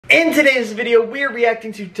In today's video, we are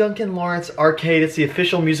reacting to Duncan Laurence Arcade. It's the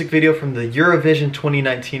official music video from the EUROVISION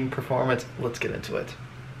 2019 performance. Let's get into it.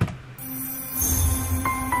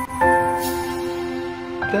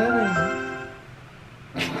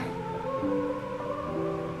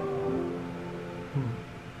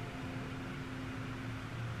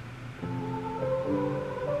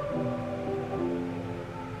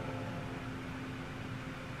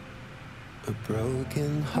 A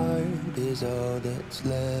broken heart is all that's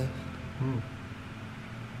left.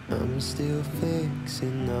 I'm still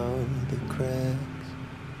fixing all the cracks.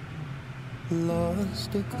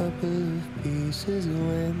 Lost a couple of pieces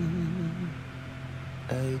when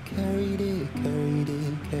I carried it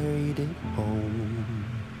home.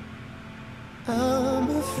 I'm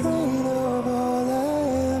afraid of all I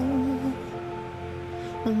am.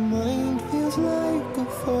 My mind feels like a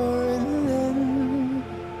foreign land.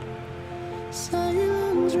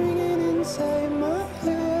 Silence ringing inside my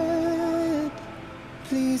head.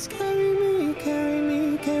 Please carry me, carry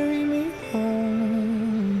me, carry me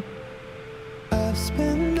home. I've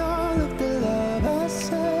spent all of the love I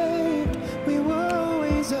saved. We were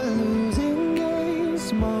always a losing game.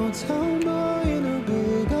 Small town boy in a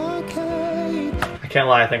big arcade. I can't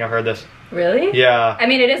lie, I think I've heard this. Really? Yeah. I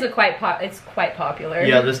mean, it's quite popular.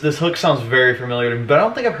 Yeah, this hook sounds very familiar to me, but I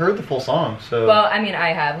don't think I've heard the full song, so... Well, I mean,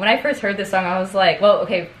 I have. When I first heard this song, I was like, well,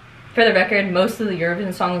 okay, for the record, most of the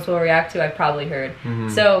Eurovision songs we'll react to, I've probably heard.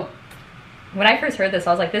 So, when I first heard this,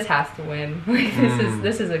 I was like, this has to win. Like,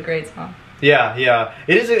 this is a great song. Yeah, yeah.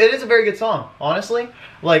 It is a very good song, honestly.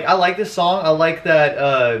 Like, I like this song. I like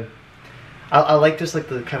that, I like just like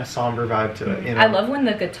the kind of somber vibe to it, you know? I love when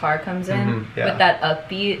the guitar comes in with that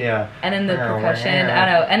upbeat, and then the percussion. I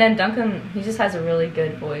don't know. And then Duncan, he just has a really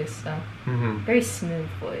good voice, so very smooth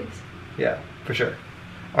voice. Yeah, for sure.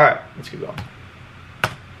 All right, let's keep going.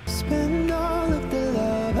 Spend all of the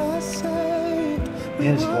love I saved.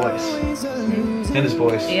 And his voice. And his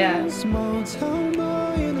voice. Yeah. Small town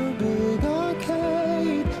boy in a big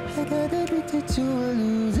arcade. I got addicted to a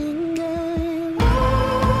losing game.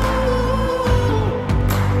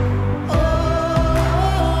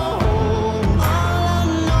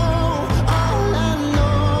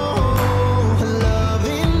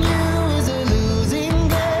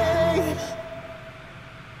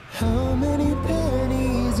 How many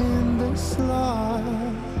pennies in the slot?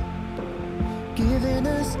 Giving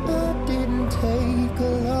us up didn't take a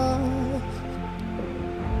lot.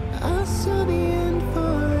 I saw the end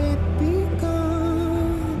for it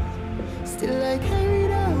begun. Still I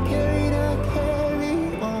carried on.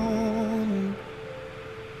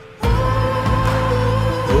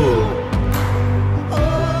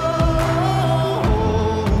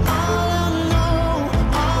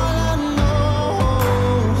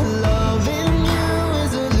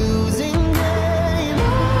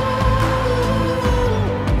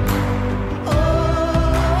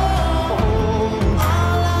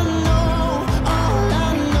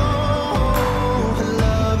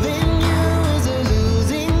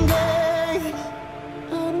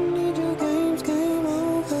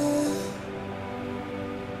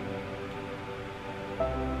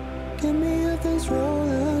 Get me off this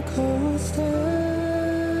roller coaster.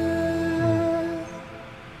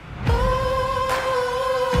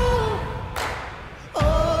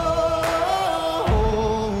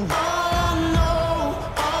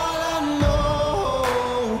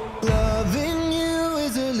 Loving you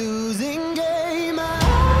is a losing game.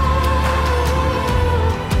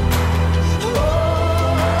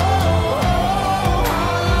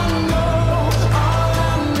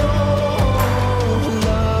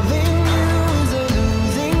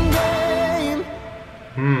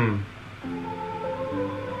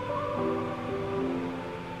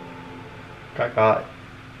 God.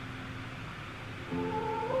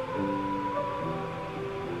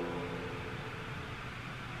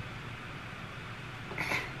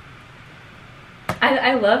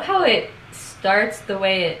 I love how it starts the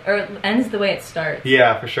way it, or ends the way it starts.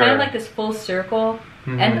 Yeah, for sure. Kind of like this full circle.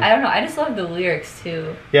 And I don't know, I just love the lyrics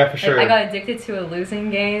too. Yeah, for sure. Like, I got addicted to a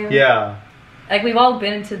losing game. Yeah. Like, we've all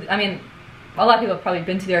been to, I mean, a lot of people have probably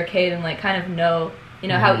been to the arcade and like kind of know, you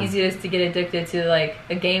know, how easy it is to get addicted to like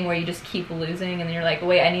a game where you just keep losing and then you're like,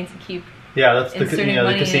 wait, I need to keep that's the the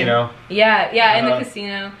casino. Yeah, in the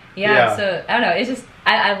casino. Yeah, so I don't know, it's just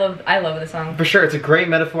I love the song. For sure, it's a great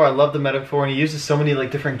metaphor. I love the metaphor, and he uses so many like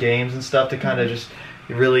different games and stuff to kind of just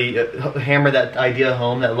really hammer that idea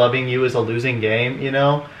home that loving you is a losing game, you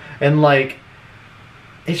know? And like,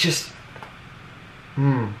 it's just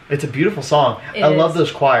It's a beautiful song. It I love is.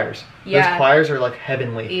 those choirs. Yeah. Those choirs are like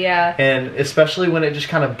heavenly. Yeah. And especially when it just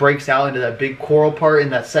kind of breaks out into that big choral part in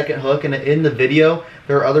that second hook, and in the video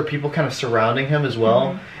there are other people kind of surrounding him as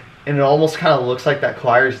well, and it almost kind of looks like that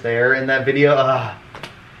choir's there in that video.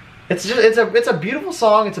 It's a beautiful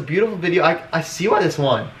song. It's a beautiful video. I see why this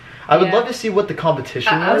won. I would love to see what the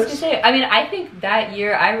competition was. I was gonna say, I mean, I think that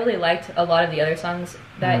year I really liked a lot of the other songs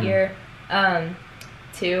that year,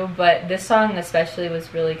 too. But this song especially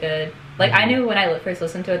was really good. Like I knew when I first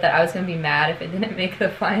listened to it that I was gonna be mad if it didn't make the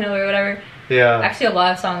final or whatever. Yeah. Actually, a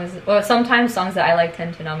lot of songs, well, sometimes songs that I like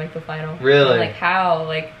tend to not make the final. Really? I'm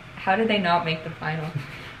like how did they not make the final?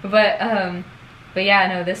 But yeah,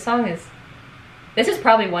 no, this is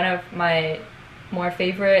probably one of my more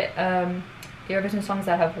favorite Eurovision songs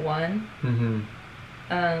that have won.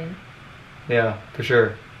 Yeah, for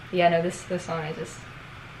sure. Yeah, no, this song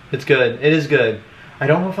It's good. It is good. I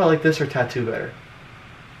don't know if I like this or Tattoo better.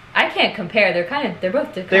 I can't compare. They're both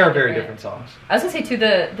different. They are very different songs. I was gonna say too,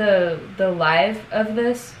 the live of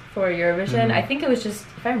this for Eurovision, I think it was just,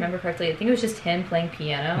 if I remember correctly, I think it was just him playing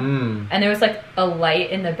piano, and there was like a light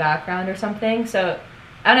in the background or something. So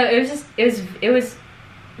I don't know. It was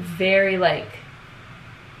very like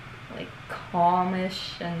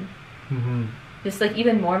calmish and just like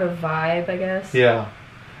even more of a vibe, I guess. Yeah,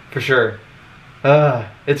 for sure.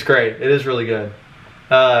 It's great. It is really good.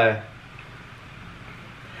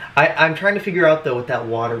 I'm trying to figure out though what that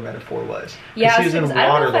water metaphor was. Yeah, he was in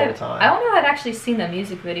water the whole time. I don't know if I've actually seen the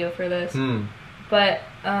music video for this, but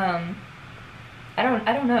I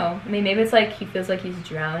don't know. I mean, maybe it's like he feels like he's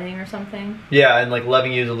drowning or something. Yeah, and like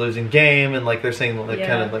loving you is a losing game, and like they're saying like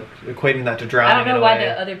kind of like equating that to drowning. I don't know why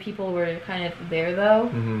the other people were kind of there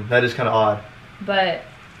though. That is kind of odd. But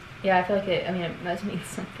yeah, I feel like it must mean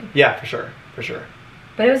something. Yeah, for sure, for sure.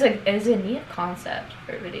 But it was a neat concept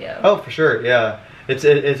for a video. Oh, for sure, yeah. It's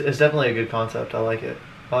definitely a good concept. I like it.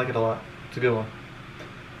 I like it a lot. It's a good one.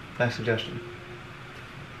 Nice suggestion.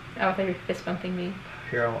 Oh, I thought you were fist bumping me.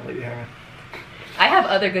 Here, I won't leave you hanging. I have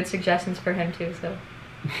other good suggestions for him too, so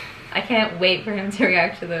I can't wait for him to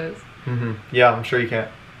react to those. Yeah, I'm sure you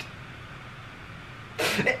can't.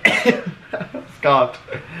 Scoffed.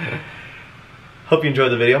 Hope you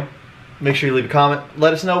enjoyed the video. Make sure you leave a comment.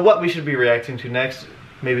 Let us know what we should be reacting to next.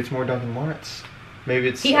 Maybe it's more Duncan Laurence. Maybe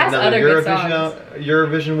it's another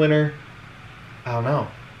Eurovision winner. I don't know.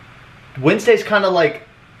 Wednesday's kind of like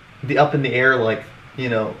the up in the air, like, you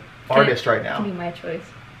know, artist right now. Can be my choice.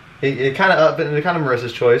 It kind of up and it kind of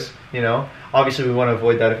Marissa's choice, you know. Obviously, we want to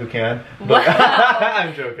avoid that if we can. But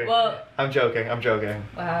I'm joking. Well, I'm joking. I'm joking.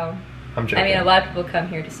 Wow. I'm joking. I mean, a lot of people come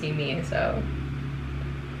here to see me, so.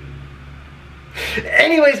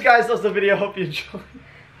 Anyways, guys, that's the video. Hope you enjoyed.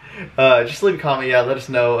 Just leave a comment. Yeah, let us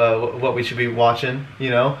know what we should be watching.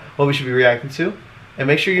 You know, what we should be reacting to, and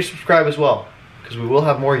make sure you subscribe as well, because we will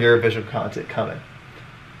have more Eurovision content coming.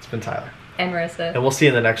 It's been Tyler And Marissa. and we'll see you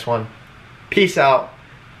in the next one. Peace out.